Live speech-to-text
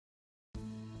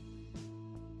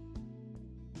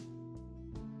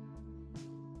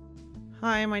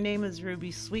Hi, my name is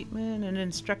Ruby Sweetman, an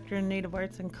instructor in Native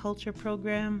Arts and Culture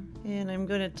program, and I'm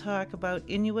going to talk about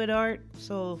Inuit art.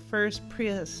 So first,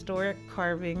 prehistoric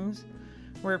carvings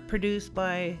were produced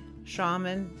by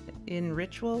shaman in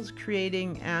rituals,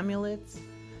 creating amulets.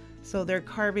 So their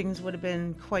carvings would have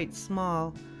been quite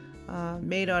small,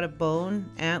 made out of bone,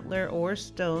 antler, or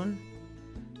stone,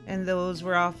 and those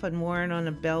were often worn on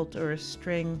a belt or a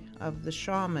string of the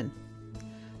shaman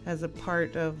as a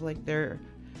part of like their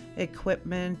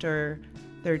equipment or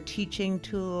their teaching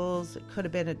tools. It could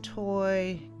have been a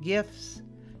toy, gifts,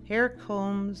 hair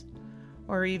combs,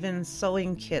 or even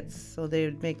sewing kits, so they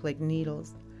would make like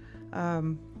needles.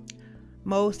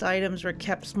 Most items were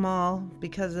kept small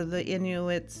because of the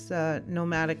Inuits'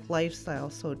 nomadic lifestyle,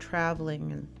 so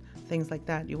traveling and things like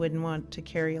that. You wouldn't want to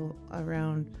carry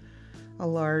around a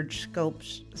large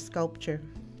sculpture.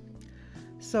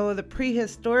 So the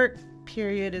prehistoric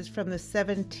period is from the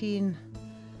 1770s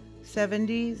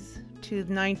to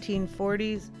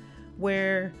 1940s,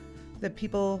 where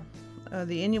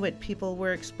the Inuit people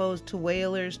were exposed to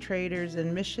whalers, traders,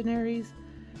 and missionaries,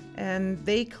 and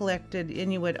they collected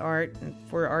Inuit art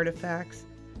for artifacts.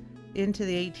 Into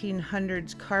the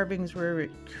 1800s, carvings were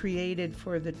created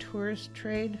for the tourist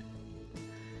trade.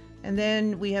 And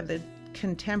then we have the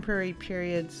contemporary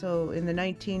period, so in the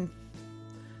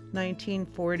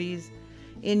 1940s,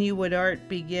 Inuit art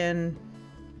began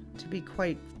to be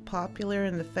quite popular,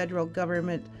 and the federal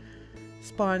government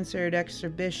sponsored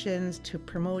exhibitions to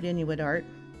promote Inuit art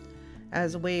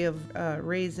as a way of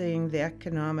raising the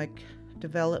economic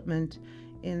development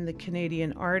in the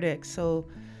Canadian Arctic. So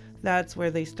that's where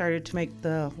they started to make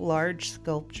the large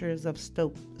sculptures of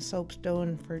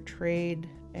soapstone for trade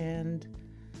and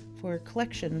for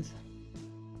collections.